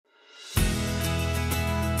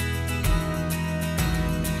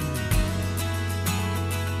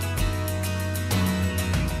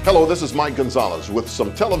Hello, this is Mike Gonzalez with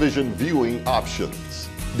some television viewing options.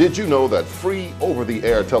 Did you know that free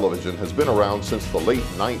over-the-air television has been around since the late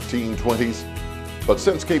 1920s? But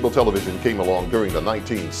since cable television came along during the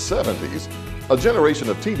 1970s, a generation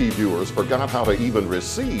of TV viewers forgot how to even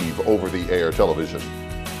receive over-the-air television.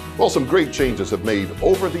 Well, some great changes have made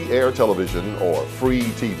over-the-air television, or free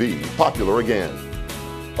TV, popular again.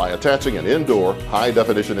 By attaching an indoor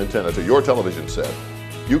high-definition antenna to your television set,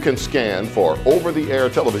 you can scan for over-the-air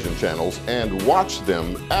television channels and watch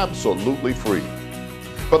them absolutely free.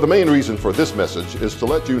 But the main reason for this message is to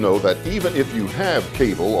let you know that even if you have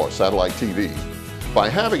cable or satellite TV, by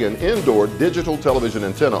having an indoor digital television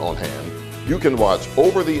antenna on hand, you can watch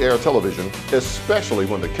over-the-air television, especially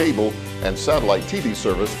when the cable and satellite TV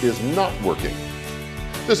service is not working.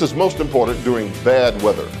 This is most important during bad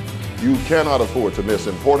weather. You cannot afford to miss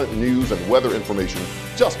important news and weather information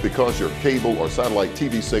just because your cable or satellite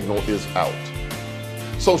TV signal is out.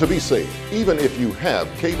 So to be safe, even if you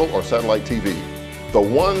have cable or satellite TV, the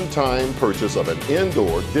one-time purchase of an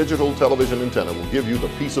indoor digital television antenna will give you the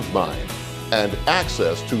peace of mind and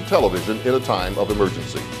access to television in a time of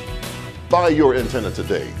emergency. Buy your antenna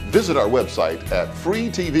today. Visit our website at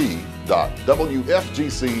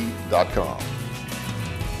freetv.wfgc.com.